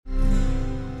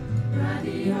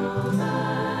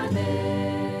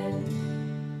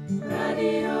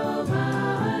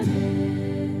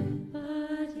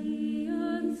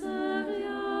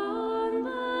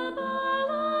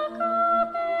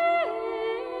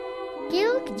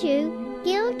Gilg Jew,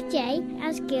 Gilg J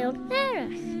as Gilg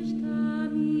Nerach.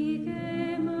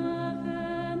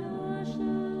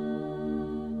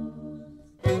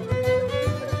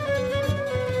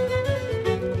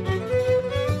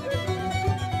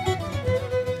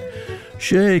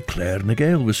 Sé Claare na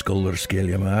Gael with Scholar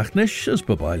Scalia Machnish as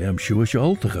Babaliam Shuish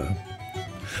Altaga.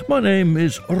 My name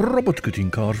is Robert Cutting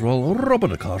Carswell,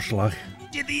 Robert a Carslach.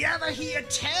 Did the other hear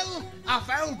tell of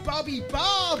old Bobby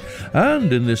Bob?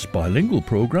 And in this bilingual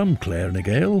programme, Claare na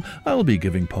Gael, I'll be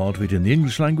giving part of it in the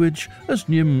English language as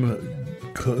Nim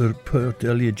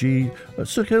Perteliagi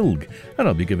Sachilg, and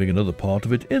I'll be giving another part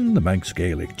of it in the Manx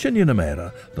Gaelic,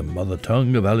 Chinyanamera, the mother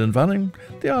tongue of Alan Vanning,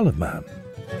 the Isle of Man.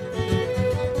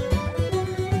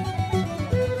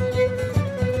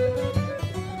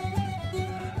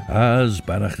 As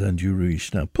Banach and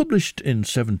Juris now published in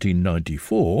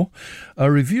 1794, a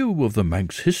review of the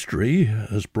Manks History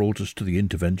has brought us to the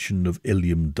intervention of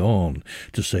Illiam Dawn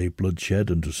to save bloodshed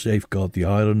and to safeguard the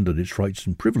island and its rights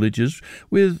and privileges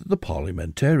with the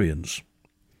parliamentarians.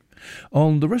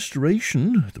 On the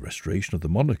restoration of the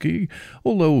monarchy,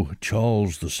 although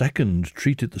Charles II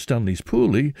treated the Stanleys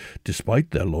poorly,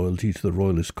 despite their loyalty to the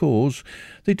Royalist cause,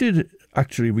 they did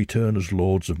actually return as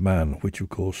Lords of Man, which of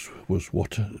course was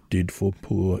what did for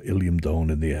poor Illiam Dawn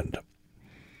in the end.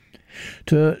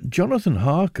 To Jonathan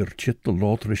Harker chit the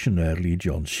Lordship Early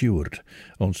John Seward,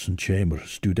 on St Chamber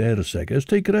Studeresegges,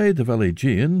 te grei de vel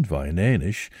Aegean, vain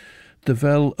Enish, de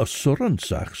vel a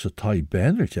surransach sa tai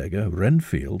benritege,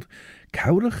 Renfield,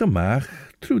 cowrach amach,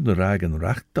 through the rag and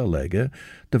rachta legge,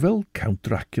 de vel Count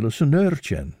Dracula sa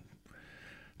Nurchen.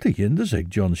 Te yindeseg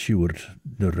John Seward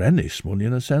na Rennis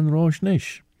munion a sen rosh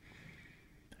nish.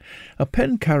 A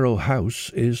Pencarrow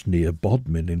house is near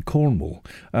Bodmin in Cornwall,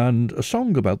 and a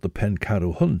song about the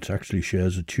Pencarrow hunt actually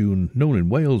shares a tune known in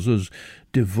Wales as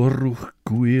De Fyrwch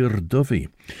Gwir Dyfi,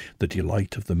 the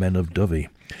delight of the men of Dyfi.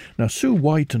 Now, Sue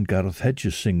White and Gareth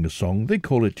Hedges sing the song. They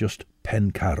call it just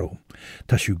Pencarrow.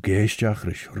 Tashu geestiach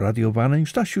rish Radio Vanning,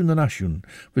 stashu na nasiwn,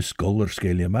 vis scholar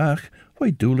scalia mach, wai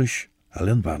dúlish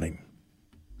Alan Vanning.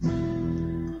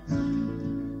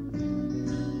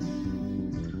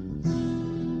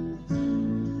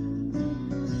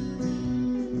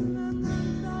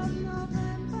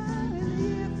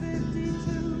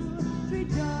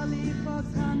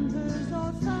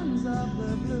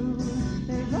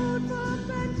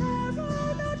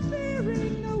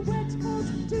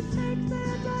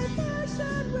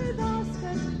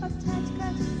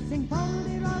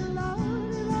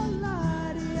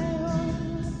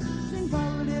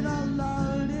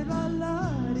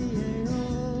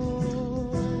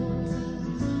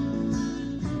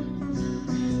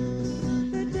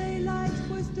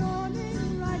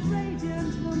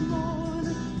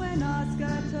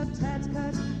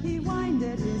 He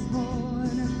winded his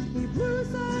horn.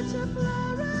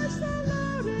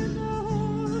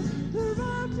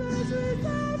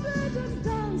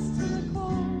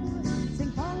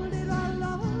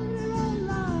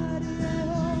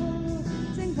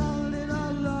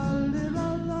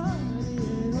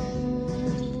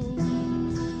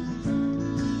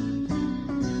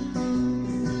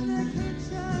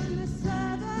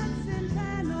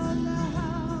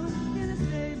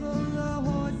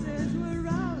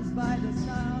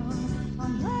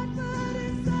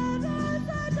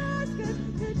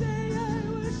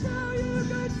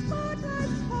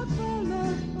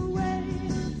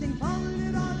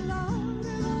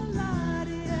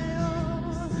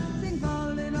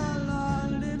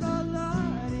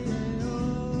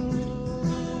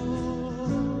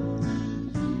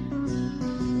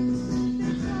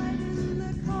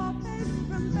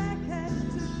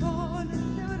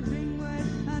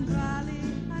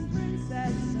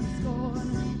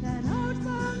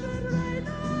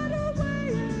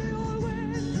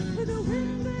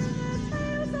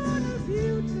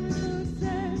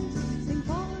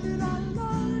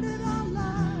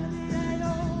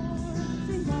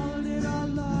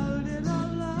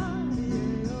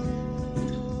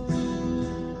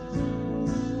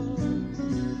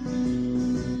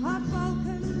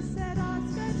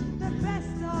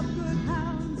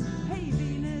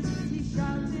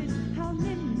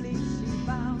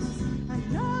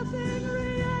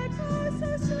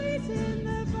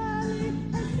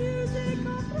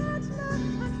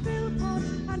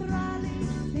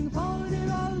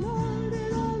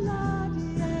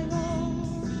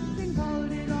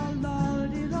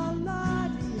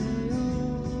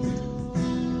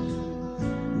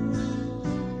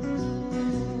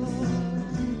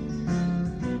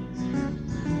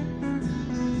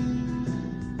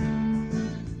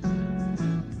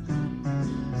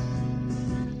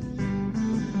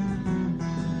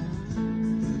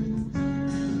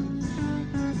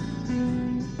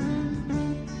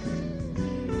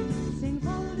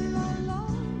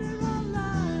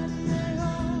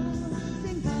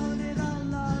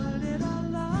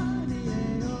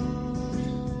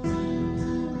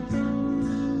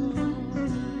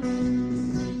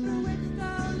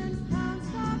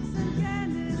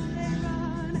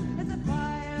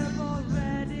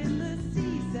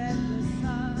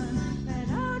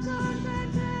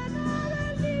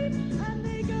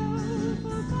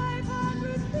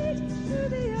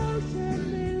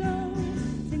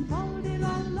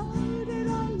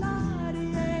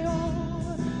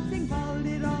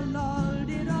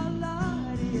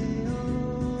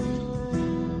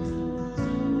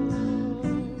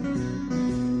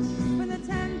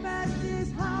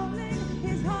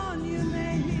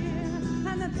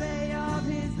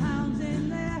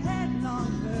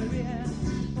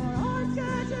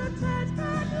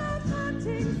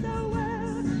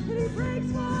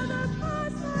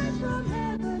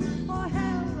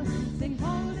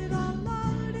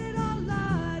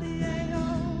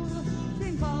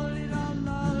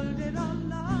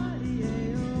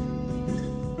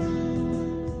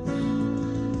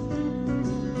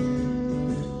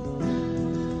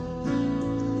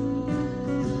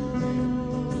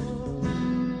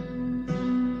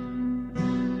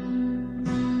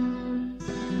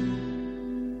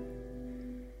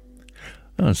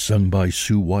 Sung by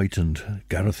Sue White and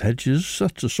Gareth Hedges.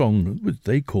 That's a song which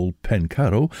they call Pen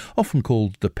Carrow, often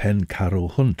called the Pen Carrow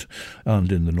Hunt,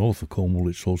 and in the north of Cornwall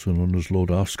it's also known as Lord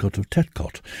Arscott of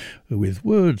Tetcott, with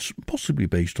words possibly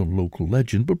based on local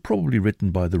legend, but probably written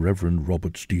by the Reverend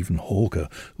Robert Stephen Harker,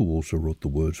 who also wrote the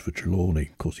words for Trelawney.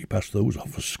 Of course, he passed those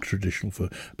off as traditional for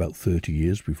about 30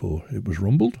 years before it was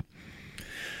rumbled.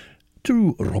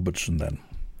 To Robertson then.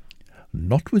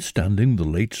 Notwithstanding the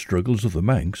late struggles of the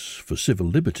Manx for civil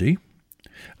liberty,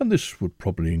 and this would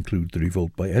probably include the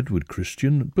revolt by Edward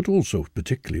Christian, but also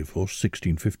particularly, of course,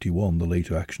 1651, the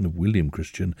later action of William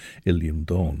Christian, Illiam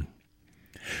Dawn.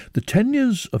 The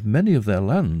tenures of many of their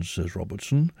lands, says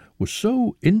Robertson, were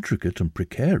so intricate and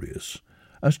precarious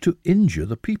as to injure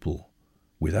the people,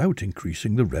 without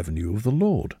increasing the revenue of the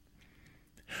lord.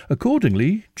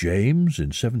 Accordingly, James,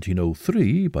 in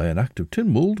 1703, by an Act of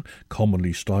Tynwald,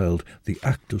 commonly styled the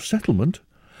Act of Settlement,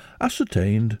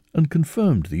 ascertained and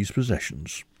confirmed these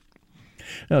possessions.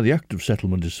 Now, the Act of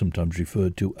Settlement is sometimes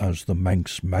referred to as the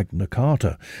Manx Magna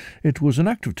Carta. It was an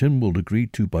Act of Tynwald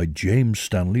agreed to by James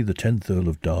Stanley, the 10th Earl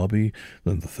of Derby,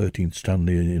 and the 13th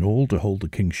Stanley in all, to hold the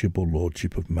kingship or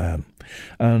Lordship of Man.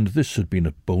 And this had been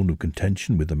a bone of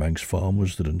contention with the Manx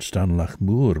farmers that in Stanlach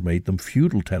Moor made them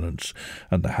feudal tenants,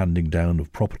 and the handing down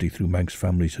of property through Manx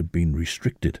families had been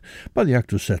restricted. By the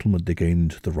Act of Settlement they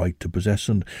gained the right to possess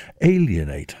and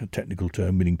alienate, a technical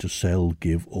term meaning to sell,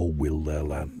 give or will their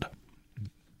land.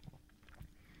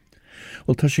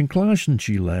 Wel, ta sy'n clas yn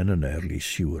Gilen yn early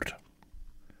Seward.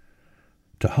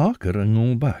 Ta Harker yng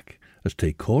Ngolbach, as te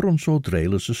corons o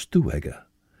dreil as a stwega.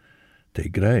 Te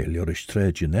greil yor is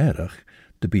tre generach,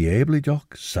 de be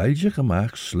eblidoch seilgech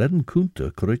amach sledden kunta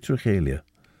corritrachelia.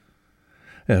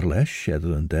 Lesh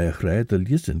edder yn dech red y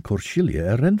lisin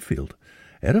Corsilia Renfield,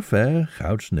 a fair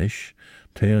chouds nish,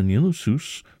 te an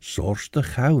ynusws sors de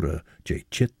chaura, je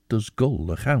chit as gull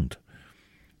a chount.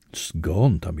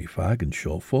 Sgone tam I fag yn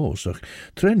sio ffos, ach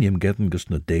trenium gedden gus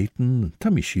na daten,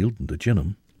 tam I shielden de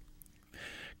ginum.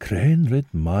 Crane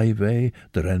rid mai ve,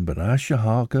 der en benasje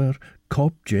Harker,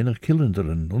 kop jener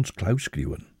killender en ons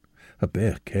klauskriwen. A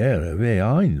bear care a ve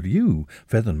ein riu,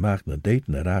 fedden maak na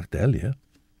daten acht elia.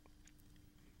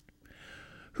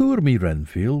 Hoor me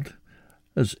Renfield,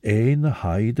 as een na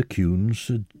hai de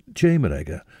kuns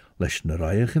jameregge, lesh na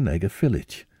raiach en egge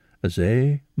fillich, as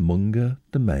munga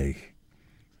de meig.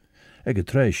 Ege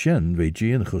tre shen ve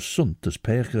jean gesunt as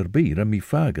pecher bier en mi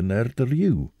fagen de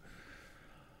riu.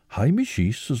 Hai mi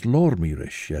schies as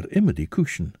lormirish immedi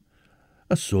cushion.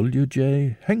 A sulju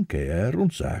je henke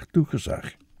ons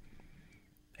toegesag.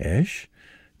 Esch,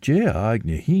 je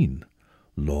aigne heen,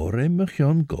 lore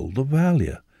mechon golde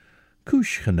valia.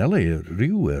 Kush genelle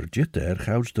riu jit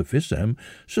gouds de visem,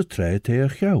 se tre te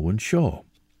gauw shaw.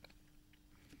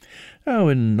 Now,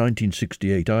 in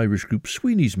 1968, Irish group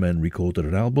Sweeney'S Men recorded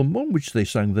an album on which they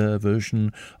sang their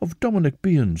version of Dominic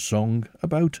Behan's song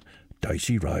about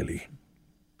Dicey Riley.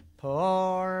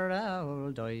 Poor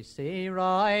old Dicey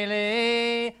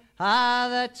Riley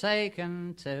hath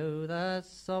taken to the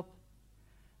sup,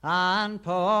 and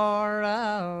poor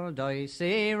old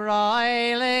Dicey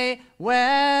Riley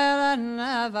will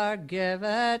never give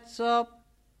it up.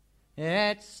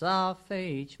 It's off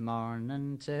each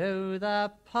morning to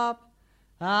the pub,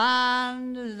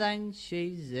 and then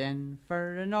she's in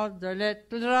for another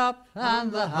little drop,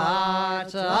 and the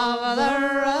heart of the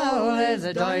roll is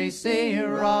a Dicey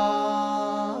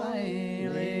Riley.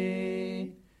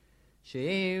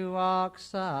 She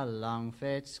walks along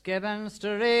Fitzgibbon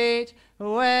Street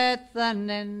with an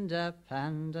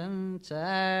independent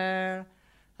air,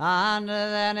 and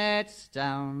then it's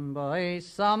down by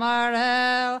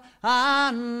Summerhill,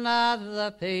 and at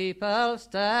the people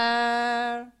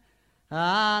stare.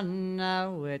 And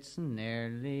now it's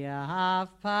nearly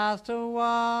 1:30.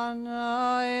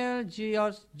 I'll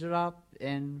just drop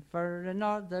in for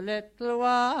another little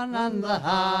one, and the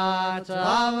heart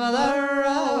of the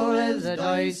roll is a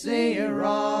Dicey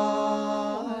Riley.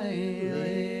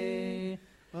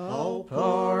 Oh,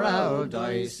 poor old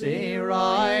Dicey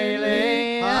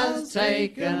Riley has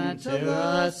taken to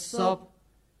the sup,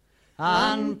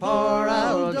 and poor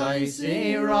old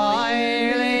Dicey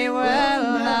Riley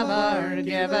will never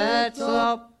give it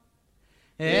up.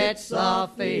 It's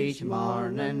off each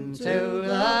morning to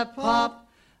the pub,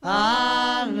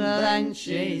 and then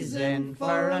she's in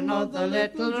for another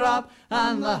little drop,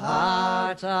 and the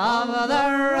heart of the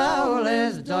roll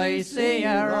is Dicey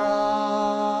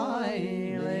Riley.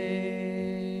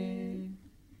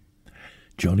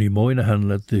 Johnny Moynihan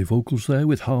led the vocals there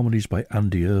with harmonies by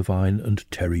Andy Irvine and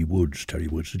Terry Woods. Terry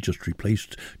Woods had just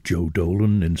replaced Joe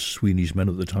Dolan in Sweeney's Men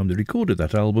at the time they recorded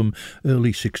that album,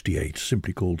 early 68,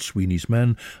 simply called Sweeney's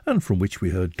Men, and from which we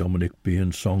heard Dominic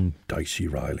Behan's song Dicey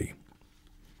Riley.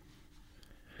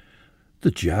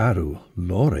 De jaru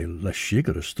lore la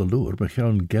shigeris de lure me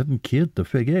gaan gedden keert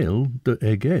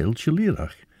de Gael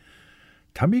chilirach.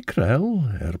 Tammy Krell,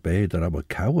 bij der aber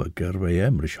kauwe gerwe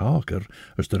Emrich Harker,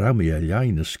 as der ami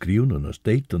eljain a skriunen as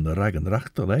daten de rag en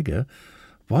rachter legge,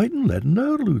 weiden ledden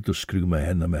erlu de skru me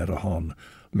henne mer han,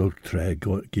 lor tre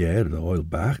geer de oil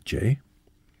bachtje.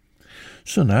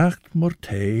 Zijn acht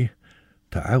morte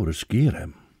te aures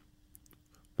gierem.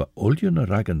 Va oljen a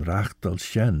rag en racht als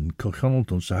sjen,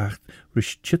 kochonelt ons acht,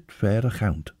 rish chit fair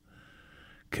account.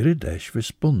 Kridesh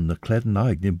vis spun na kledden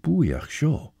eigen in boeiach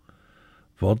sjo.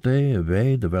 Wat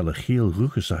wij de wel een geel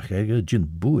ruggesag hebben,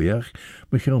 jint boeiach,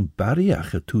 me gaan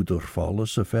barriach toe doorvallen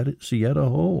ze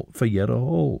jere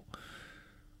hol.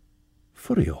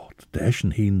 Verjaard,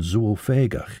 deschen heen zo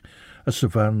feigach, als ze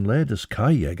van ledes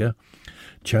kaijegge,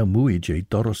 tjau moeije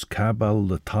doros kabal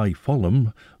de tai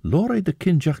vollem, lore de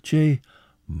kinjach je,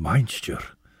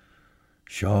 meinstjer.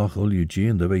 Sjaag ul je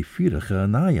jeen de wij vierige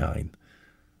en ein.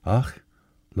 Ach,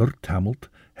 lurt tamelt,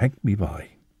 henk mi bij.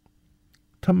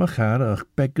 Tamachar ach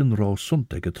beggen ro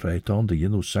sunte getreit on de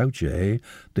jeno sautje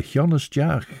de Jonas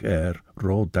Jach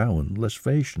ro down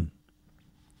lesvation.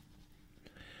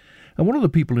 And one of the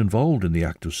people involved in the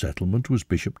act of settlement was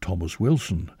Bishop Thomas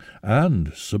Wilson,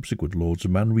 and subsequent Lords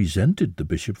of Man resented the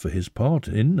bishop for his part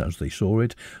in, as they saw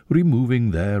it, removing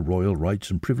their royal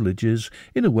rights and privileges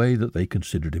in a way that they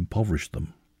considered impoverished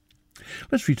them.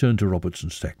 Let's return to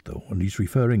Robertson's text, though, and he's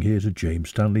referring here to James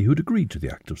Stanley, who'd agreed to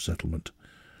the act of settlement.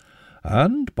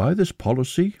 And by this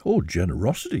policy, or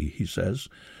generosity, he says,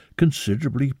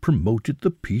 considerably promoted the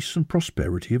peace and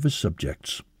prosperity of his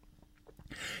subjects.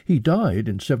 He died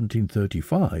in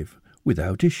 1735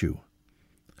 without issue,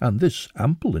 and this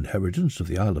ample inheritance of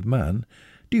the Isle of Man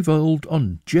devolved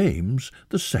on James,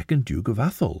 the second Duke of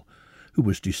Atholl, who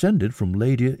was descended from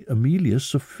Lady Amelia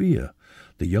Sophia,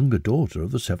 the younger daughter of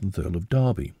the 7th Earl of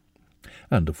Derby.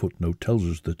 And a footnote tells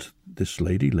us that this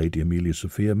lady, Lady Amelia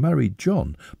Sophia, married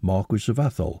John, Marquis of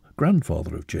Atholl,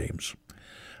 grandfather of James.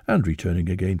 And returning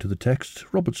again to the text,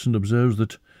 Robertson observes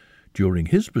that, during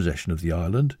his possession of the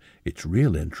island, its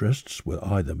real interests were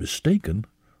either mistaken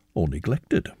or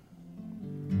neglected.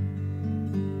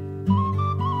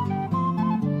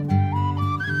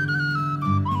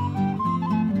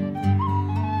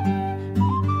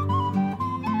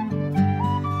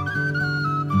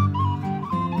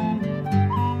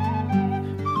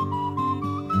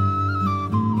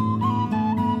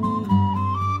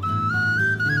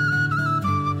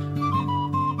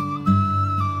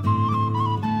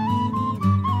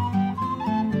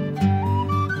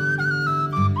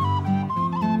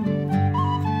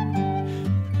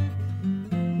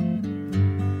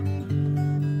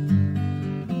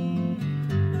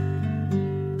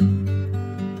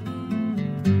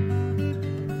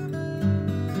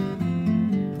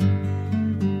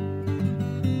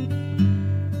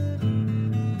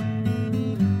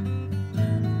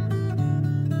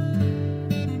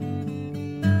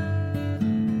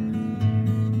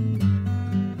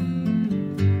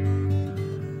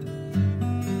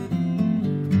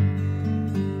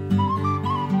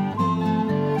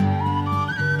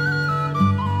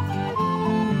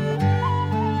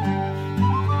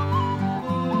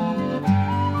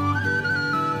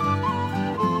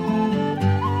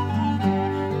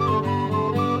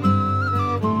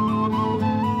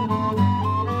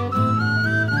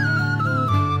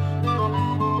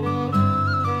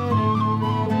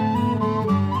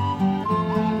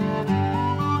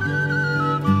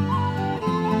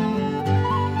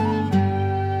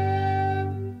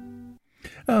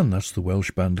 And that's the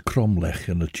Welsh band Cromlech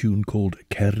and a tune called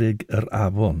Cerrig yr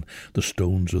Afon, the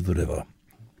Stones of the River.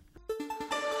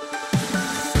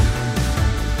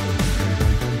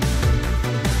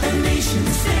 The Nation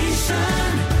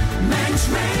Station, Manx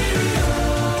Radio.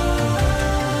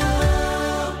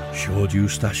 Siod yw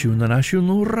stasiwn na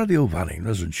nasiwn o Radio Fanning,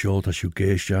 as yn siod as yw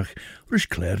geisiach, rys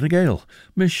Claare na Gael,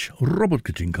 mish Robert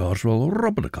Cytyn Carswell,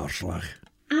 Robert y Carslach.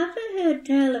 Heard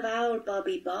tell of old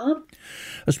Bobby Bob.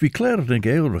 As we Claare na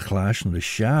Gael reclash and the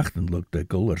shacht and looked at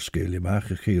gull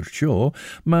scalimach a cheer show,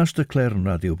 Master Claare and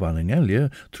Radio Fanning Elia,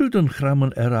 trud an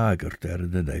chraman ager der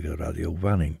in the nega Radio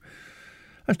Fanning.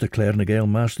 As the Claare na Gael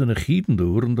master na chieden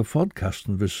door and the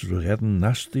podcasten vis redden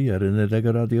nasty in the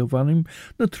nega Radio Fanning,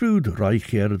 na trud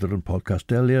reich erder and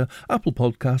podcast Elia, Apple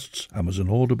Podcasts, Amazon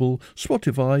Audible,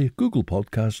 Spotify, Google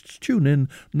Podcasts, TuneIn,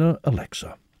 na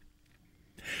Alexa.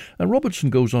 And Robertson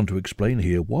goes on to explain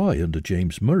here why, under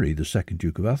James Murray, the 2nd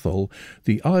Duke of Atholl,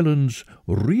 the island's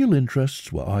real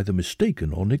interests were either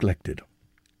mistaken or neglected.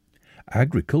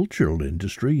 Agricultural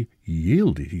industry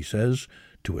yielded, he says,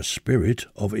 to a spirit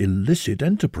of illicit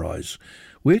enterprise,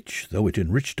 which, though it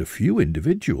enriched a few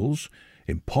individuals,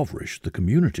 impoverished the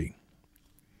community.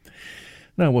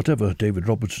 Now, whatever David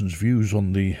Robertson's views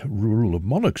on the rule of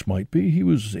monarchs might be, he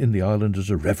was in the island as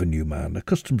a revenue man, a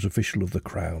customs official of the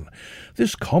crown.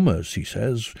 This commerce, he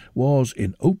says, was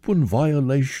in open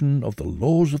violation of the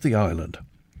laws of the island.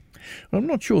 I'm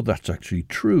not sure that's actually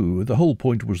true. The whole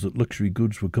point was that luxury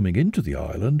goods were coming into the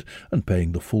island and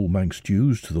paying the full Manx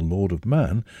dues to the Lord of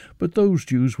Man, but those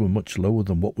dues were much lower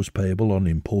than what was payable on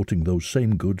importing those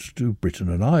same goods to Britain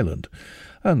and Ireland.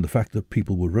 And the fact that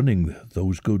people were running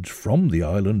those goods from the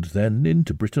island then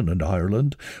into Britain and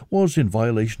Ireland was in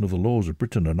violation of the laws of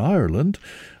Britain and Ireland,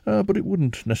 but it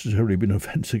wouldn't necessarily be an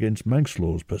offence against Manx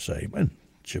laws per se. And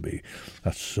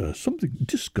that's something to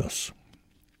discuss.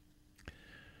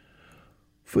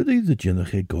 Fyddi the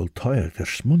jinnach e gol tair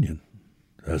smunion,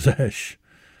 as esh,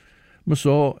 ma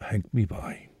so henk mi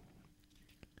bai.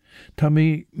 Ta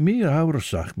mi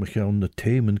awrasach me chawn na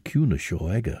teim yn cwna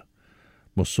sio ega,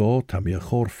 ma so ta mi a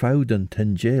chor fawd yn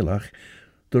tengelach,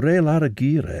 dy reil ar y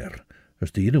gyr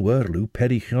as di yn y werlw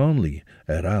peri chanli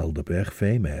al dy bech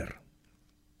fame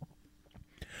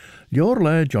Lior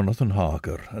le Jonathan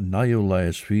Harker, a naio le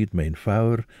ysfyd mein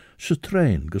fawr, sy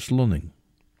trein gys lunning.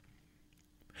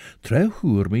 Treu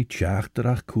hwyr mi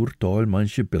tiachterach cwrt oil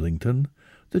Mansje Billington,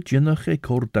 the jinnach e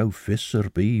cor daw fis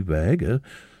by vege,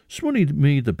 smunid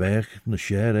mi de bech na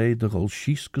share de gol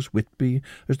schieskus Whitby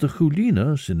as de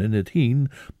chulina sin in het heen,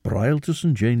 brailtes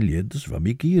en Jane lids van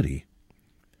mi giri.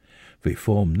 Ve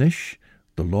form nish,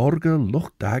 de lorge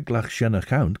lucht daglach shen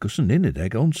account gus in het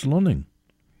egg ons lunning.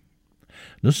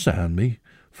 Na san mi,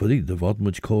 fyddi de vod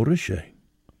much corishe.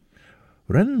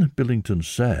 Ren Billington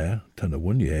sa, tan a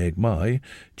wunye eg mai,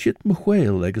 chit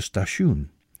mchwail eg a stasiwn.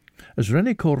 As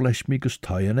renny corlesh mi gus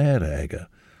tai an ega,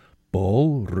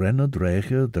 bol ren a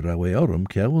dreche drawe orum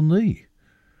ceawn ni.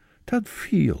 Tad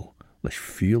feel, lesh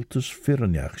fieltus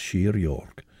firaniach shir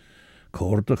York.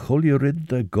 Cor de chulje rid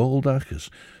de goldachas,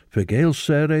 for Gael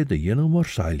sere de yinno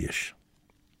morsailish.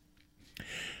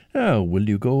 Now, will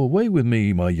you go away with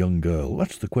me, my young girl?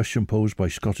 That's the question posed by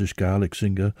Scottish Gaelic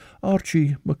singer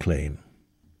Archie MacLean.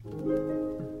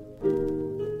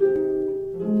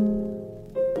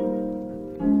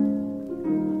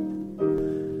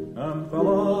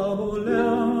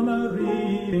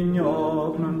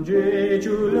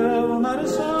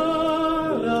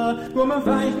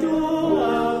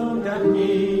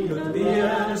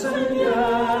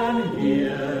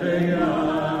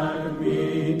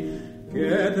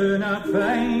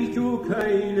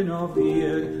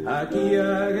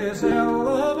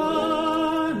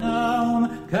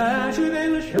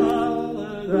 Casual shall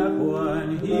that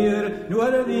one here,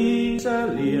 nor these a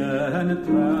lian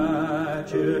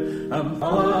patch,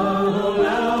 follow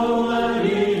our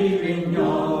leaving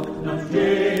York, no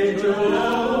shade to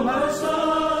love my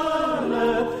son,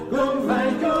 come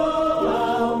fight go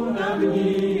on,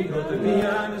 Nabini, go to be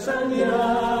an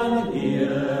Sandian,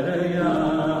 here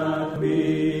a me.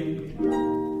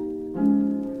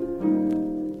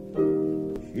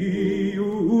 He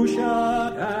who shall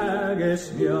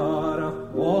Sviara,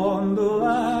 quando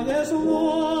ages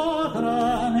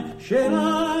watran,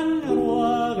 sheran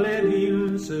roagle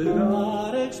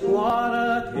vilsegar explora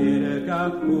kirka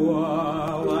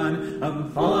kuawan,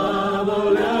 favo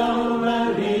lama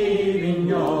living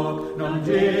York, non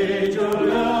jejo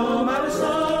lama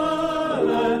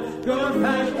sala, go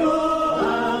facto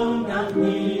angat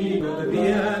ni, go the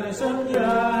vian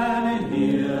sanyan,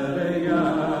 here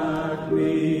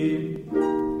yakmi.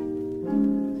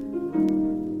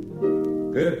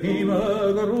 Gerhima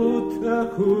garut a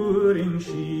kurin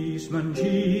shis man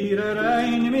jira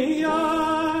rein mi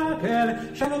akel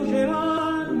shanok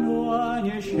jeran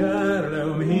wanya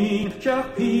sharlom hin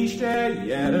shak piste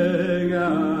yere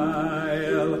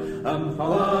gael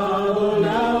falavo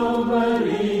lau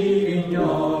maligin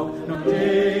yok non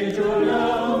jejo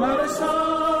lau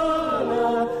marsala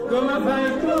come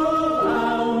faito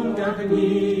aun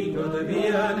kakni go de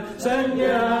vian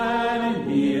sanyan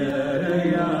yere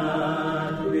gael.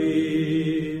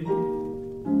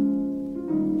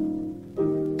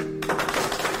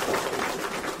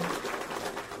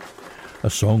 A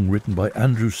song written by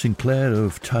Andrew Sinclair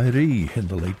of Tiree in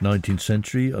the late 19th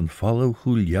century and follow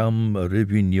Huliam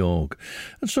Rivinog,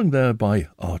 and sung there by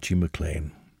Archie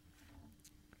MacLean.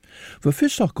 Fy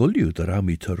fysach ulliw dy raw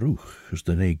mi tarwch as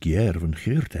dyn ei gier van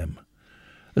Geertem.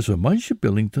 As fy Mansje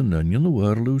Billington onion the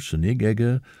werlw sy'n ig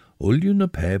ega Olje na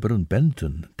peber en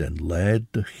benten, den leid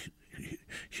de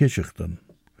gischichten,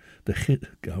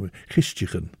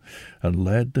 en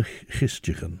leid de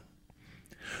gischichten.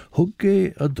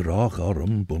 Hugge a draag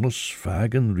arm, bonus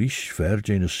fagen, rish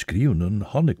vergene skriunen,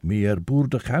 honnig me boer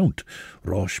de count,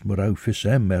 rosh merau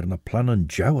fissem na plannen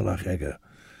jowelach egge.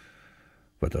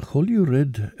 Wat a chulju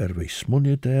rid we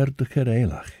smunje der de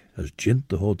gerelach, as jint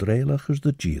de hodrelach as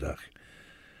de girach.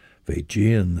 Ve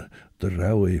jean de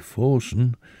rauwe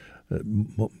fosen,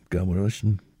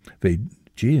 ve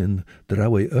jean de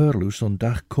rauwe erlus on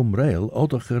dag cumrail,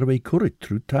 odacher we currit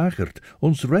tru tagert,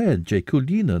 ons red je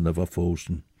culina na va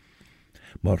fosen.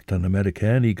 Mart an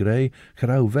Americani grey,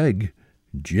 grauw weg,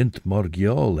 jint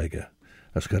morgial legge.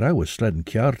 As grauwe sledden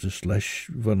kjartes lesh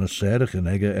van a sergen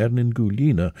egge in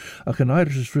gulina, ach an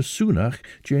Irish versoenach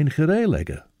jane gerei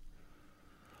legge.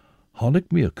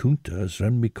 Honnig me a kunta as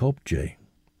ren me kop jay.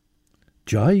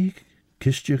 Jai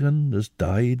kistjegen as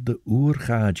died de oer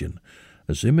gajen,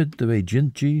 as imid de we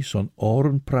jintji son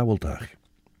oren praweltach.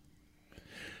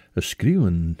 A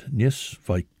skriwen nis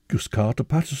vai gus Carter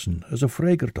Patterson as a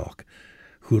fragerdock,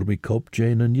 hoor me kop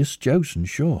jane and nis jousen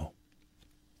shaw.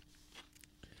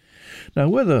 Now,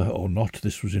 whether or not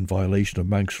this was in violation of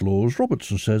Manx laws,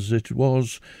 Robertson says it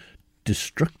was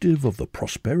destructive of the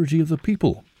prosperity of the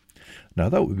people. Now,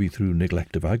 that would be through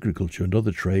neglect of agriculture and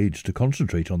other trades to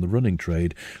concentrate on the running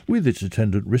trade, with its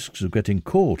attendant risks of getting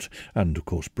caught, and, of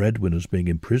course, breadwinners being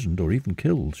imprisoned or even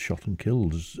killed, shot and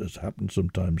killed, as happened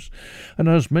sometimes. And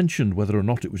as mentioned, whether or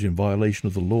not it was in violation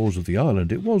of the laws of the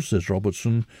island, it was, says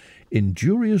Robertson,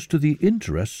 injurious to the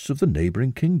interests of the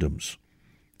neighbouring kingdoms.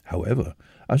 However,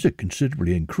 as it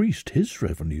considerably increased his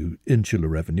insular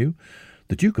revenue,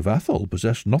 the Duke of Atholl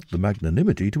possessed not the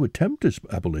magnanimity to attempt its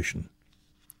abolition.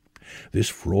 This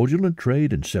fraudulent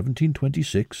trade in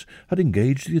 1726 had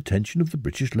engaged the attention of the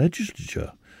British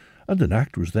legislature, and an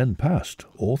act was then passed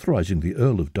authorising the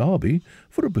Earl of Derby,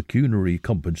 for a pecuniary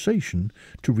compensation,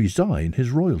 to resign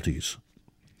his royalties.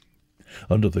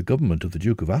 Under the government of the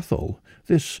Duke of Atholl,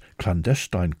 this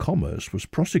clandestine commerce was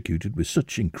prosecuted with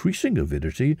such increasing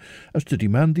avidity as to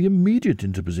demand the immediate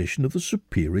interposition of the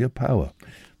superior power.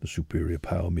 The superior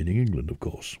power meaning England, of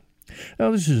course.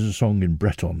 Now, this is a song in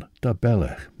Breton, da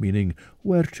belec'h, meaning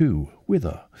where to,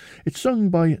 whither. It's sung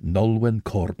by NOLWENN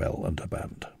KORBELL and her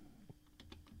band.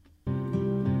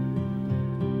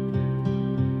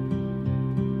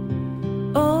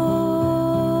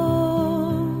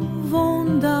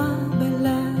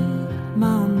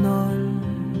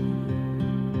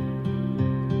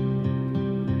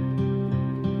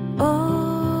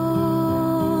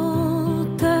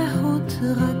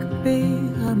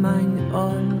 Mein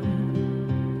Oll.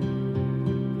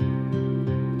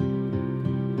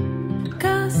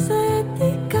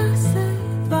 Cassette,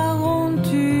 waarom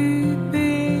tu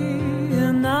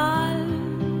penal?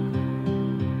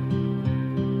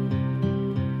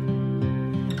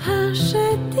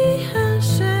 Hachette,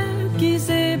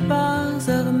 gise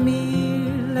par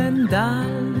mil en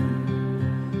dal.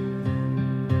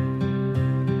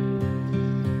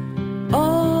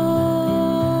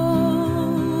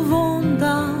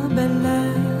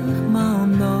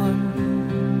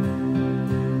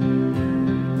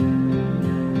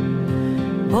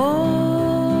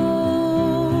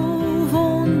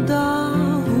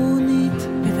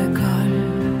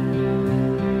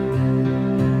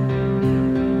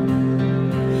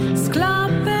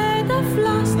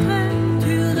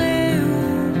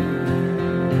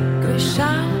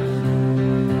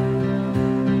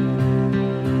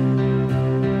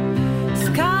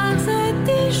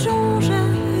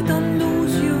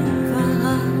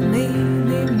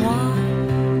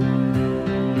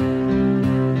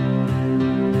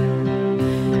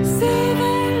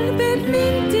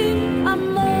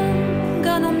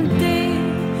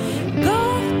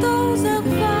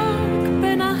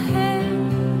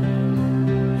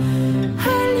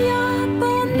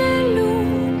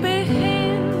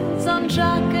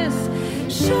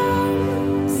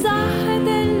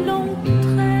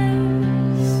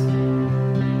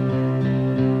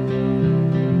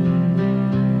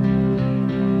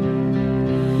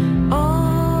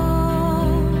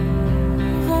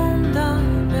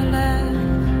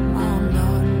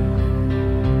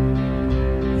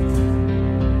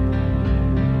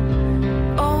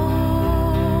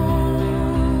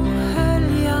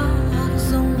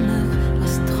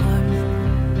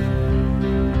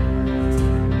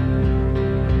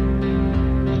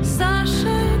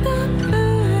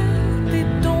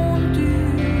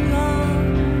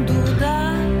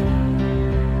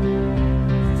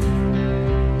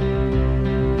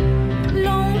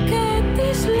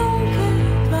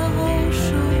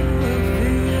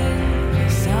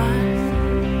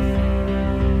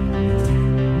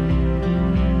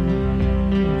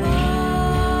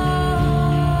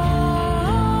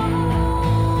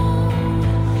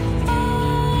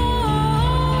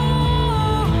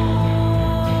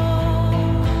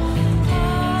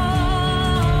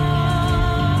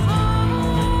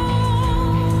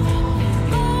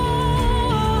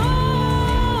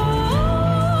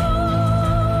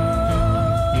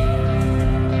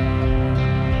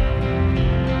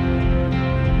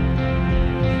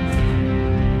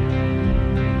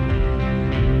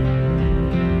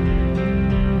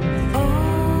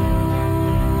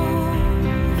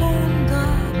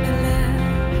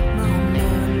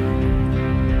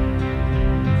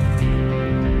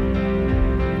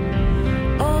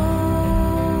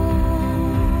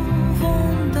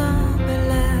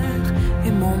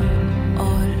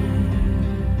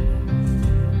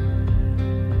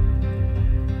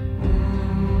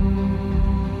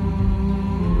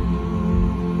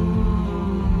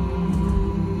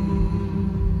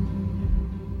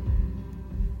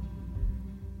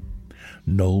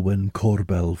 NOLWENN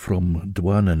KORBELL from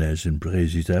Douarnenez in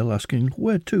Brésisel asking,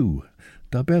 where to?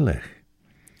 Da belec'h.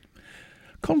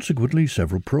 Consequently,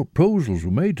 several proposals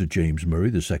were made to James Murray,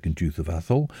 the second Duke of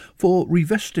Atholl, for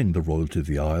revesting the royalty of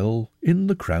the isle in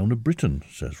the crown of Britain,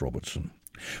 says Robertson.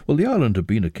 Well, the island had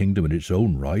been a kingdom in its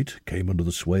own right, came under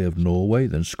the sway of Norway,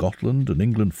 then Scotland, and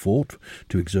England fought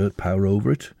to exert power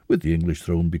over it, with the English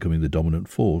throne becoming the dominant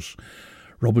force.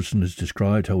 Robertson has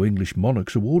described how English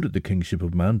monarchs awarded the kingship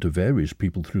of Man to various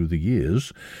people through the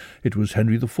years. It was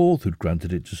Henry IV who'd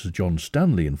granted it to Sir John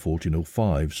Stanley in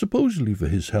 1405, supposedly for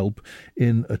his help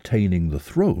in attaining the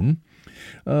throne.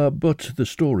 But the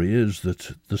story is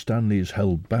that the Stanleys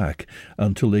held back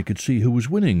until they could see who was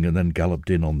winning and then galloped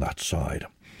in on that side.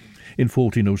 In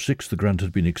 1406 the grant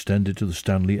had been extended to the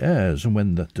Stanley heirs, and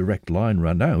when that direct line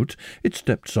ran out, it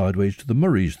stepped sideways to the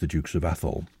Murrays, the Dukes of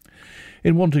Atholl.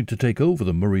 In wanting to take over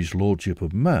the Murray's Lordship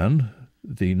of Man,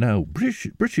 the now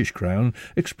British Crown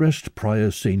expressed prior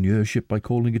seigneurship by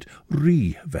calling it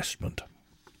revestment.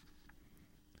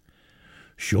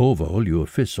 Siofol yw y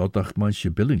ffys odach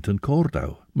maensio Billington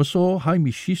Cordau, mas o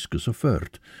haimi shiscus a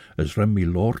fyrd, as remmi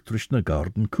lord rishna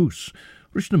garden cws,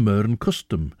 rishna mern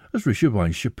custom, as risha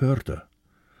weinsio pyrda.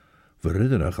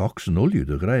 Verridden ach oxen olju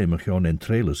de grei mach jon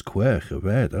entrelas quech a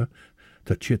weda,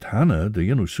 ta chit hanna de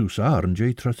ynu sus arn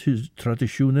jay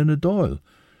tradisjoen in a doil.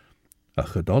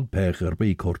 Ach a dod pech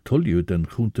by cortulju den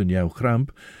chunten jou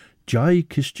cramp, jai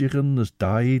kistjigen as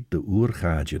daid de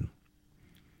oergajen.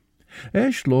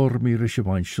 Eis lor mi rische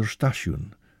weinscher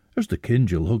station, as de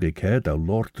kindjel hug ik head au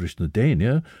lordris na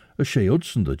Dania, as she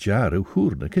udsen de jar au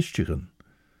hoer na kistjigen.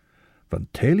 Van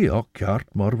teli ook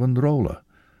kaart mar van rola,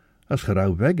 as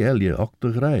gerau weg elje ook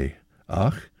de grei.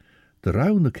 Ach, de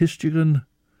rau na kistjigen,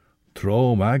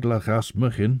 tro maglach as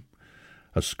mugin,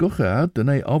 as skuche ad den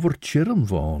ei over chirren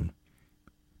van.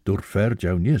 Door ver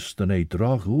jou nis den ei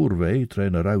drag oerwee,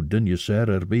 trein a rau dinje ser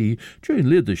erby, tjein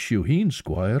lid de shuheen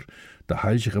squire, de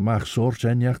heilige mag soort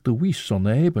enjach de wies on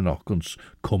de ebenokkens,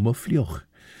 komme vlioch.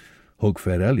 Hog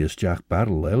ver elias jack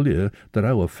barrel elje, de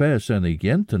rau a fes en I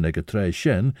jenten ege trei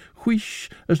shen, huish,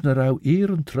 as na rau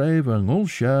ieren trei van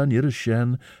olshaan jere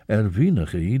shen,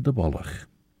 winige I de bollach.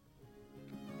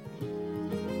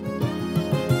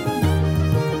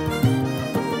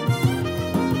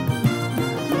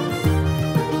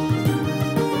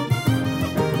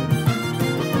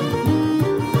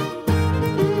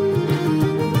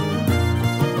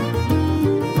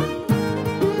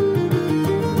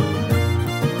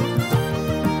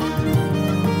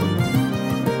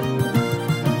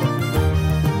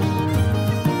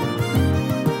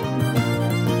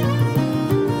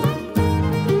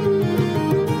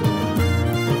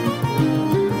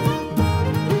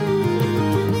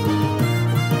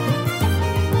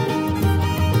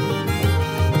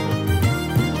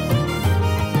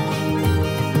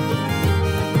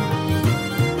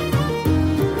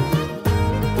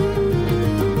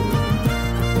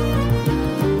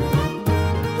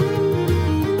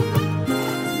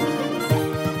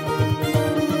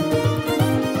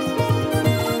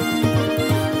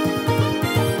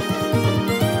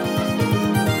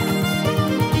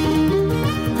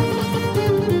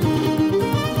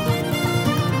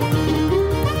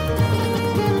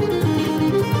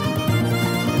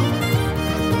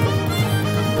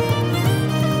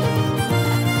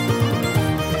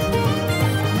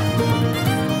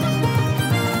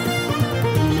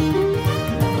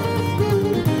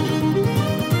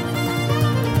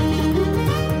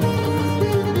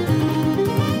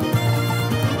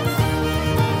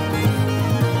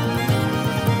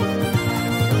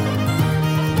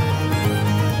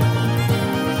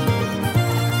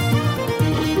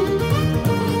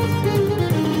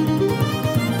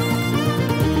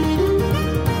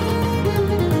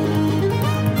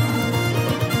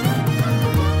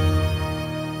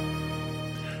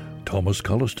 Thomas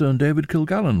Callister and David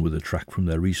Kilgallon with a track from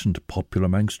their recent Popular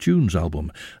Manx Tunes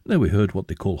album. There we heard what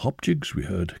they call hopjigs, we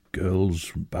heard Girls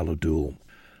from Balladule.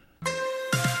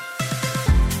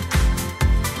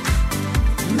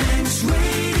 Manx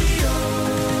Radio.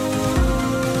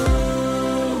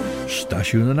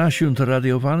 Stasiwn yn asiwn ta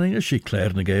radio fanning ys I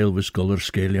Claare na Gael fy sgolr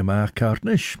sgelia maach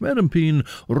cartnish. Mer yn pyn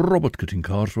Robert Cutting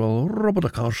Carswell, Robert a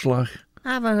Carslach.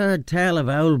 Have I heard tell of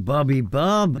old Bobby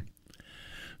Bob?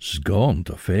 Sgont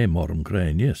a fe morm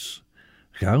grain, yes.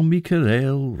 Gauw mi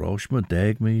kereel, roos me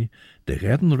deg me, de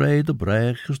gedden rei de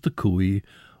brech as de koei,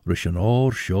 rish an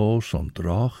oor show son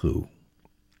drachu.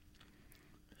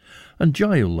 En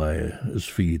jail lei as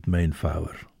feed mijn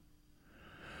fouwer.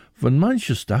 Van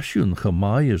manche station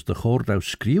gemai as de gordau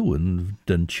skriwen,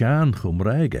 den chan chum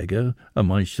reigegge, a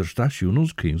manche station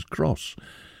als King's Cross.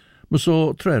 Maar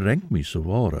so tre renk mi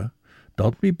savora,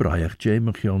 dod mi braich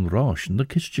Jaimach Jon Rosh in the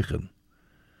Kistichen.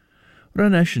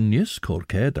 Ranesh Nis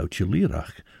Korke daw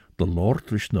Chilirach, the Lord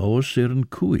Vishnoas Siren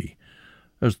Kui,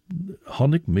 as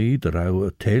Honig me der rau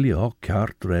a Telia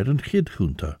Kart Reden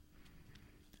Chidhunter.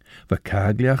 Va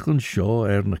Cagliach and Shaw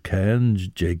na Cairn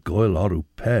J. Gael Oru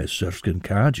Pe Serskin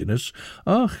Carginus,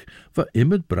 ach, va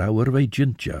Imid Brouwer ve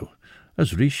Jintjou,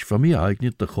 as Rish va mi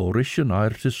eignet de Chorish and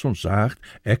Irtis son Zacht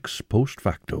ex post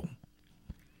facto.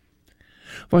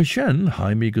 Va Shen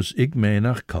Heimigus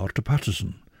Igmenach Carter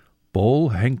Patterson, Bol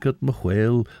Henket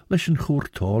Machwel Leshen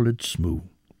Churtalid Smoo.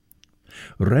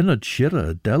 Renad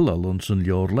Shira Dellalons and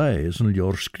Your Lays and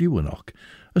Your Skriwenoch,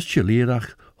 as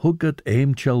Chilirach Hugged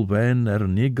Aim Chelven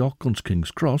Nigokons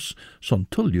King's Cross, son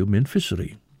Tullium in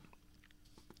Fissery.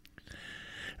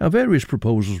 Now, various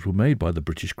proposals were made by the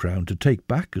British Crown to take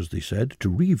back, as they said, to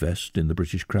revest in the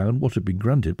British Crown what had been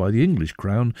granted by the English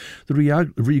Crown, the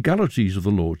regalities of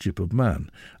the Lordship of Man,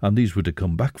 and these were to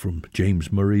come back from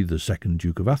James Murray, the 2nd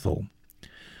Duke of Atholl.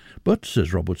 But,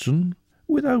 says Robertson,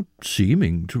 without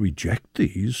seeming to reject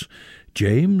these,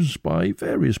 James, by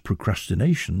various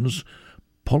procrastinations,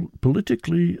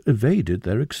 politically evaded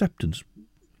their acceptance.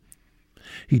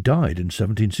 He died in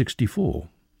 1764,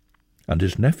 and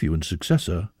his nephew and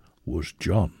successor was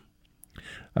John.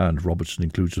 And Robertson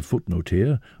includes a footnote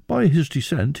here: by his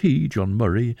descent he, John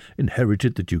Murray,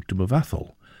 inherited the dukedom of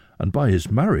Atholl, and by his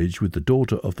marriage with the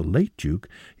daughter of the late Duke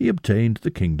he obtained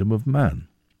the kingdom of Man.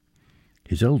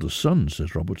 His eldest son,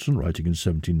 says Robertson, writing in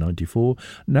 1794,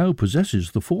 now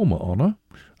possesses the former honour,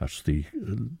 that's the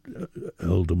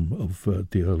earldom of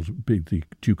the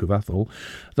Duke of Atholl.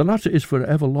 The latter is for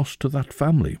ever lost to that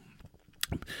family.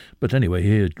 But anyway,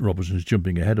 here Robertson's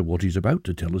jumping ahead of what he's about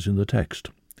to tell us in the text.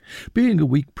 Being a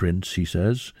weak prince, he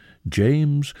says,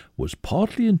 James was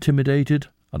partly intimidated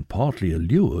and partly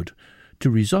allured to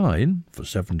resign, for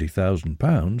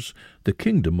 £70,000, the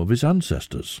kingdom of his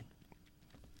ancestors.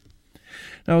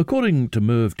 Now, according to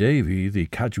Merv Davey, the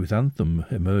Cadgwith anthem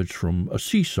emerged from a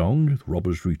sea song,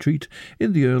 Robber's Retreat,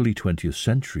 in the early 20th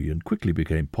century and quickly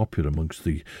became popular amongst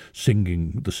the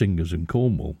singers in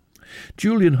Cornwall.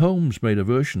 Julian Holmes made a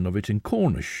version of it in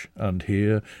Cornish, and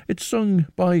here it's sung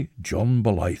by John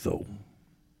Bolaitho.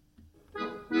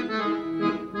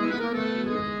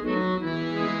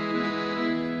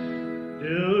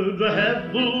 The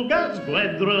Heddle Gads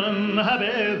Gwedron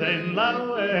Habeden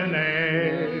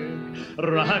Lawene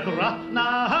Rach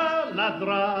Rachna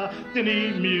Ladra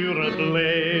Dini Mura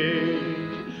Blake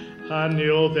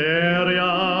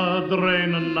Hanioteria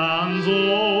Drain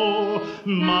Nanzo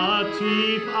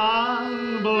Matif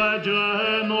An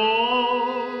Blageno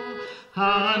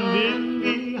Han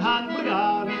Lindi Han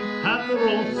Brigari Han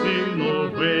Rossino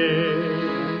Way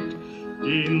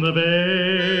in the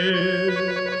bay.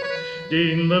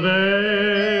 In the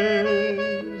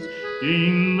bells,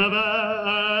 in the bells,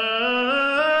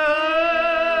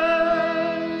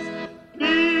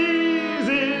 bees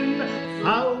in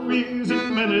flowers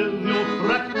in menelio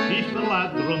praktisch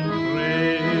ladron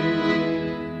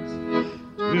praise.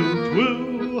 Woot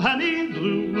woo, honey,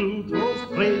 blue, those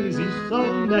crazy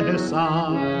sonesa.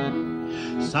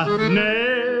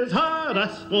 Safnes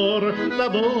haras por la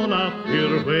bona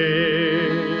purve.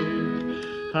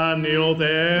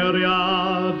 Hanioteria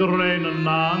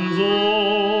drenanzo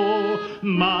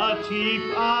matif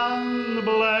an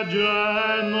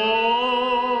blageno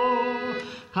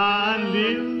han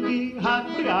lili han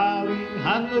priari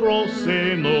han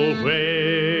rosseno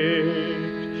weg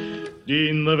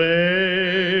din the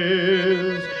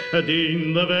bells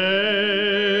din the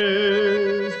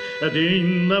bells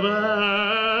din the bells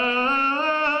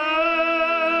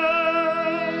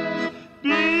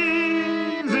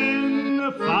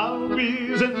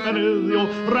Menelio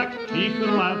raktief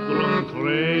ladron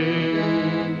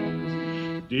kreis.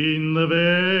 Din the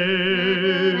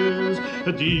bells,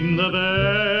 din the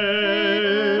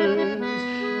bells,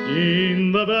 din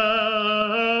the bells.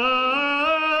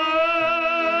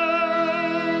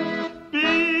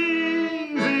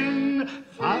 Bees in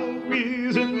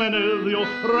flowers in Menelio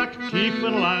raktief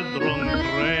ladron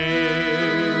kreis.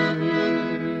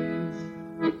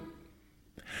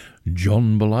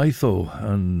 John Bolaitho,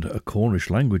 and a Cornish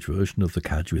language version of the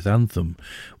Cadgwith anthem,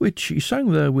 which he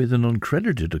sang there with an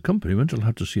uncredited accompaniment. I'll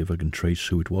have to see if I can trace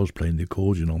who it was playing the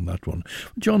accordion on that one.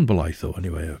 John Bolaitho,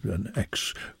 anyway, an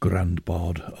ex-grand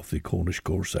bard of the Cornish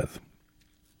Gorsedd.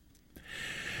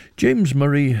 James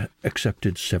Murray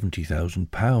accepted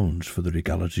 £70,000 for the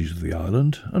regalities of the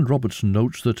island, and Robertson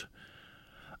notes that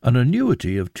an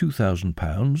annuity of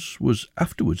 £2,000 was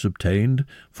afterwards obtained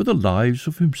for the lives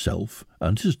of himself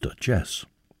and his Duchess.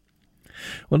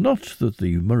 Well, not that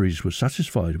the Murrays were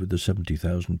satisfied with the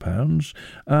 £70,000,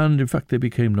 and in fact they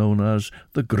became known as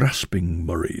the Grasping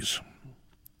Murrays.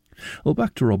 Well,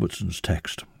 back to Robertson's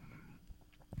text.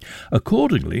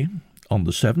 Accordingly, on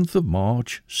the 7th of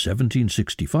March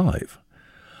 1765,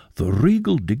 the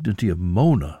regal dignity of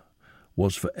Mona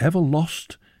was for ever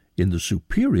lost in the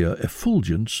superior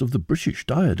effulgence of the British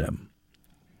diadem.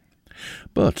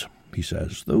 But, he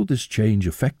says, though this change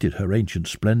affected her ancient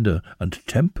splendour and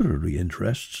temporary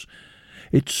interests,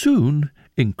 it soon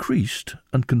increased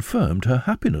and confirmed her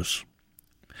happiness.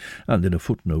 And in a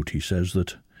footnote he says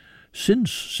that,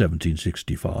 since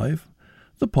 1765,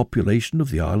 the population of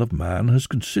the Isle of Man has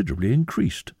considerably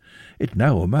increased. It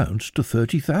now amounts to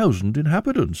 30,000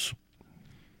 inhabitants.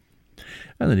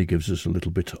 And then he gives us a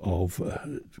little bit of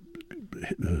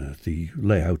the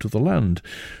layout of the land.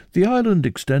 The island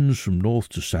extends from north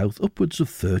to south upwards of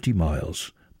 30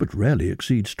 miles, but rarely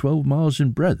exceeds 12 miles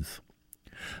in breadth.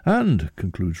 And,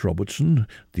 concludes Robertson,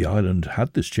 the island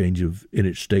had this change in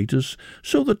its status,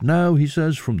 so that now, he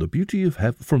says, from the bounty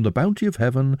of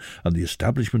heaven and the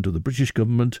establishment of the British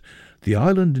government, the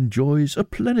island enjoys a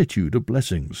plenitude of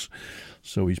blessings.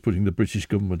 So he's putting the British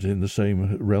government in the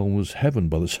same realm as heaven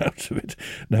by the sounds of it.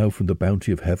 Now, from the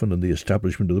bounty of heaven and the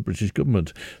establishment of the British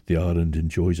government, the island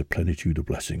enjoys a plenitude of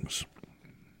blessings.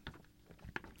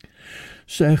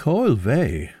 Sech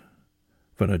ve,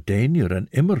 van a Danier en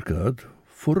Immergard,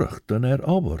 furchten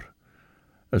aber,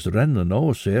 as rennen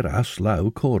oos as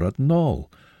lau corad nol,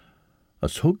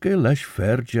 as hugge lesh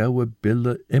verjouwe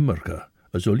bille Immerge,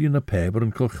 as uljen a peber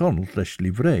en colchonel lesh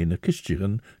livrein a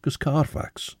kistigen gus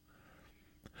Carfax.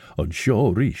 On sho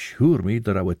rish huur mi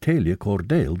der ouwe telia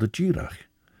cordeel de girach.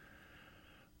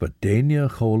 Verdenia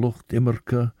choloch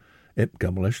Immerge,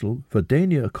 gamleschel,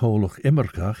 verdenia choloch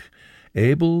Immergach,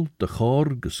 ebel de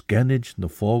chor gus gennig na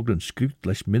foglen skruut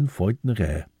lesh min foit na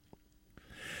ge.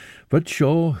 Wat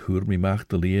sjo, huur mi maag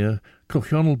de leer,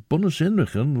 colchonel bunnes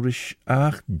inrichen rish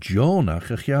ach jonach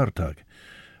a jaartag,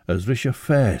 as rish a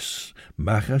fes,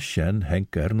 mach a shen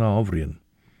henk avrian.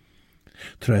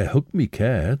 Tre hug mi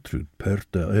care, trud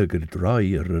perte euger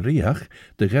drai riach,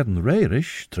 de gedden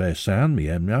reirish, tre san mi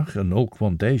emnach en ook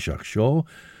van deisach sjo,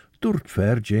 durt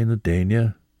ver jene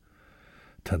denia.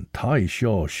 Ten tai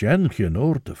sjo shenchen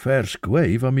oor de ver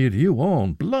squay van mir you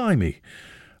on, blimey.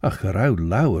 Ach rauw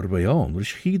lauwer bij on, er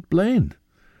schiet blein.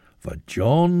 Va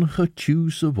John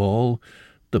gechoose of all,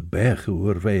 de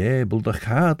bechoer wij able de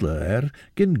gadle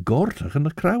gin gortig en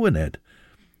de krauwened.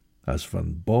 As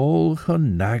van bol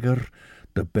genagger,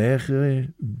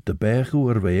 de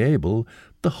bechoer wij able,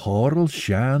 de horrel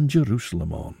shaan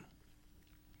Jerusalem on.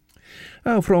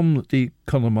 Now, from the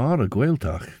Connemara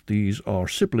Gaeltach, these are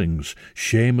siblings,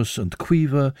 Seamus and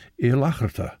Caoimhe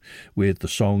UI, with the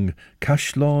song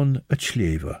Castlán a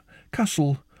Tleibhe,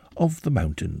 Castle of the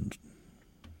Mountains.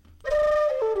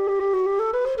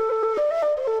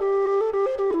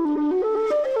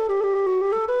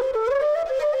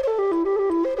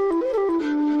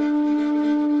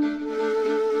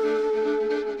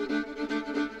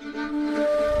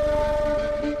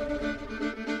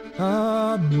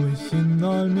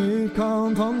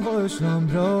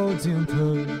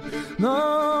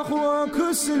 Nach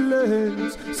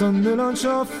Küsseles,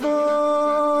 Sonderlandschaft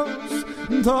fast,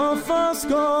 Tafas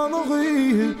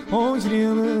Galerie, und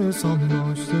Rieme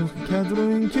Sonnenleuchte,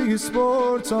 Kedrin,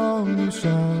 Kiesport, am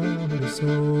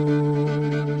Schämmerso.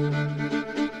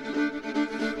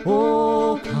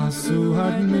 O, Kassu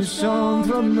hat mich an,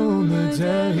 drum nun mit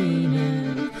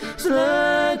Deine,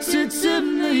 Slet sitzt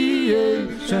im Nähe,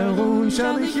 Scherun,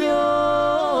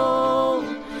 Scherlichio,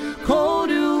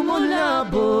 Kodium und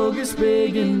Labog ist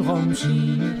wegen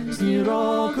Romschiene,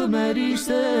 Snirake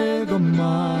Meriste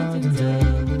gemaden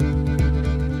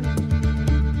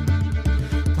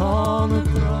Tane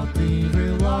Grati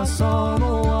Rilasan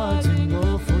o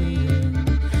Atingo Fliehen,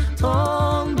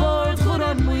 Tan Bart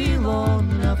Churan Milon,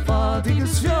 a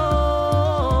fatiges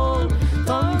Fjol,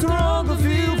 Tan Droge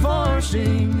viel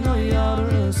Farsching, a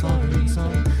Jahres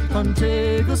Horizont, Tan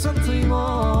Tegus und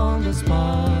Timon des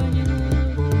Spanien.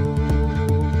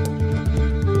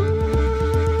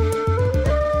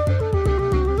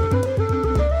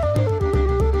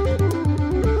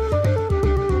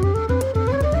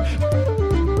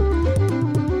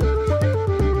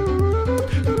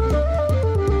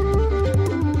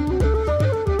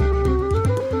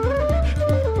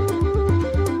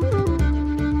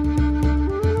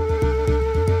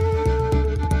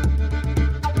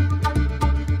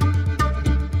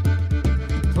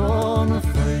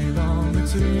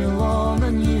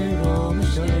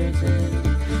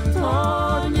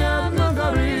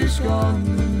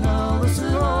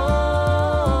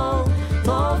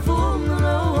 Tá fum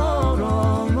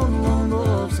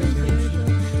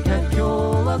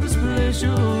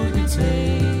siŵr di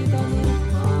teid am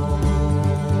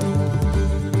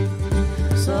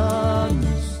Sa'n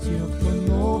ystioch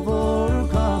yn ofor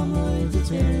gamoedd y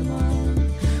teman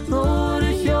Lord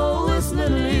eich iolus na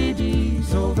lady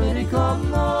so very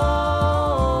comno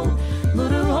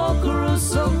Lord of Harkers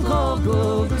some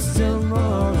coggle but still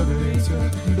more greater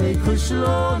They push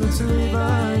along until they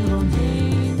bind on me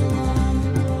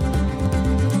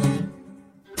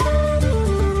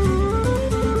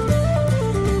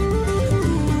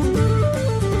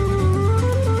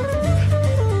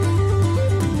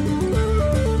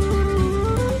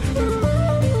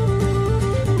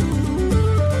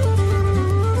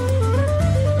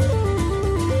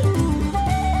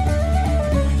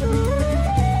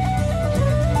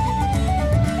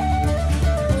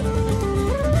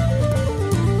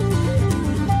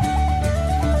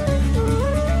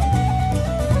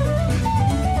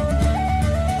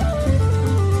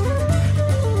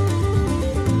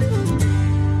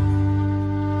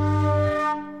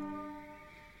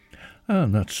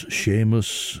And that's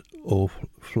SEAMUS of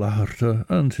FHLATHARTA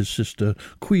and his sister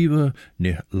COIMHE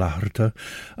UI FHLATHARTA,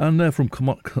 and they're from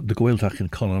the Gaeltach in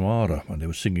Connemara, and they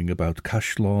were singing about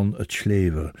Cashlon a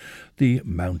t-sleibhe, the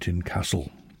mountain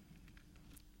castle.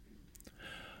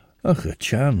 Ach a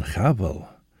chan chabel,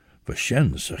 va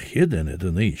shen sa chidden it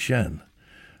an e shen.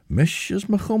 Mish is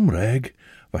ma chumreg,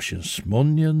 va shen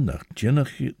smunyan nach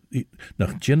jinnach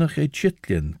e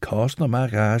chitlin, cos na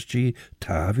magashji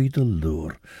tavi de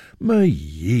lure. Ma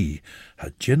ye, ha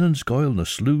jinnan's goil na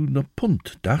slew na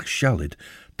punt dach shallid,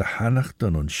 da hanach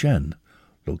dan on shen,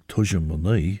 lo tujum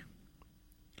na he.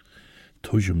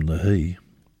 Tujum na he.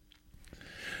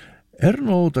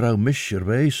 No drau mish er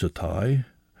wees a tai,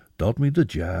 dod me de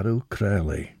jaru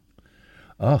krele.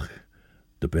 Ach,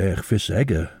 de berg vis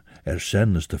egge,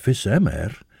 sen as de vis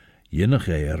jinnach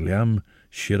liam,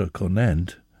 shira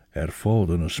conent,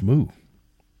 foden a smoo.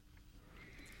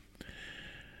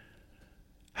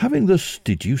 Having thus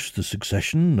deduced the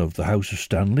succession of the House of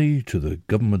Stanley to the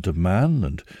government of Man,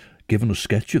 and given a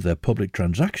sketch of their public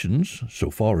transactions, so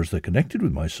far as they're connected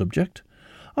with my subject,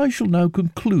 I shall now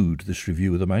conclude this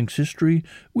review of the Manx history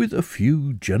with a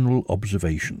few general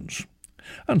observations.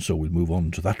 And so we'll move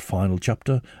on to that final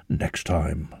chapter next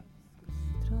time.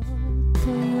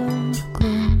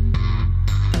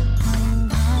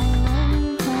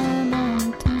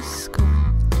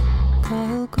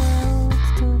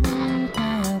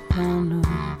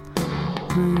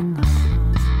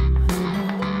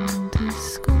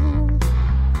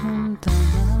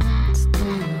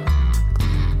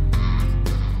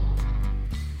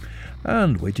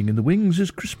 And waiting in the wings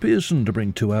is Chris Pearson to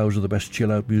bring 2 hours of the best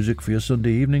chill-out music for your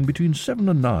Sunday evening between 7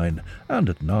 and 9. And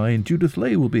at 9, Judith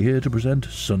Leigh will be here to present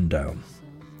Sundown.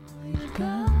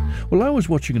 Well, I was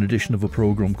watching an edition of a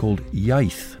programme called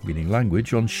Iaith, meaning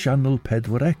language, on Channel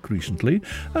 4 recently,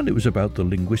 and it was about the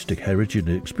linguistic heritage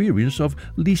and experience of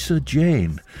Lisa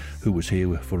Jane, who was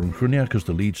here for Nchruniac as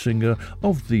the lead singer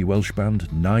of the Welsh band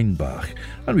Ninebach.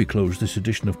 And we closed this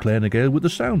edition of Claare Gael with the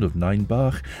sound of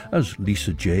Ninebach as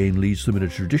Lisa Jane leads them in a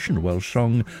traditional Welsh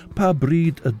song, Pa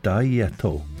Bryd y Dau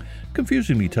Eto,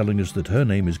 confusingly telling us that her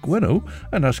name is Gwenno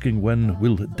and asking when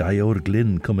will Daor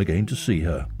Glyn come again to see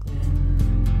her.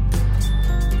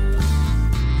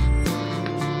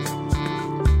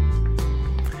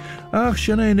 Ach,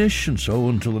 Siananish, and so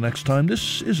until the next time,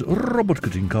 this is Robert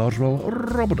Cutting Carswell,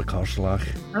 Robert a Carslach.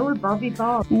 Oh, Bobby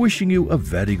Bob. Wishing you a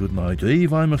very good night.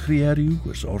 Eve, I'm a Crieriu,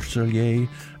 as Orsel ye,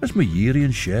 as my Yeri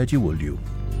and shared you will you.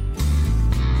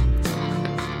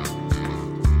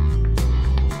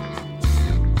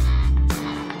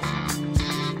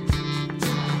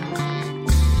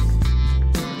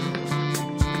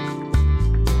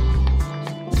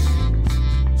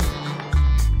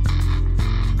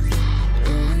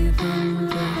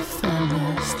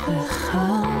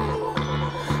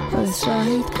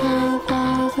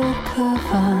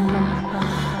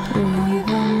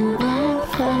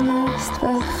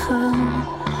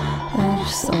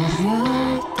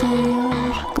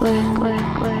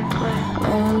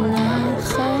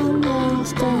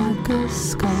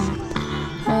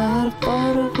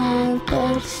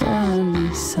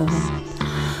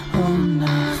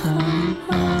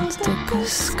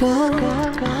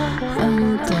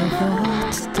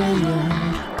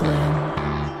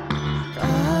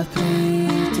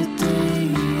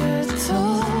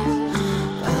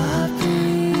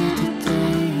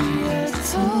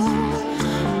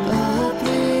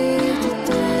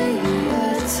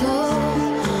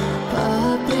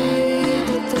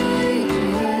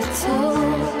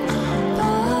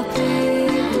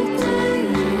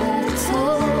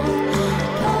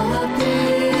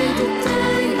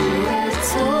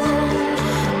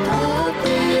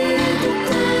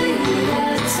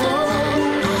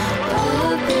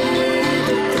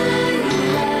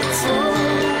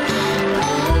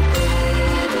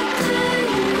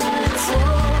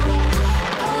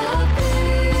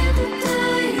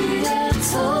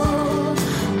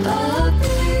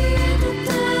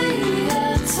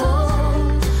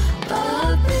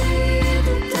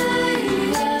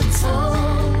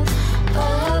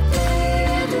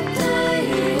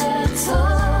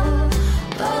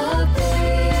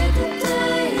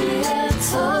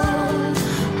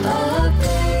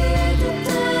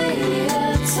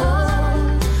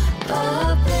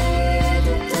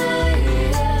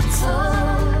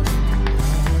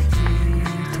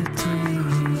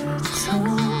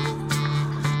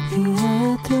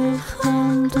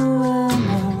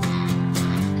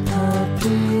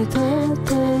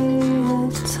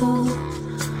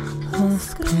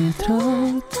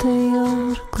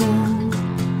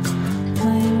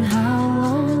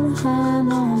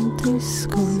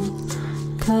 school.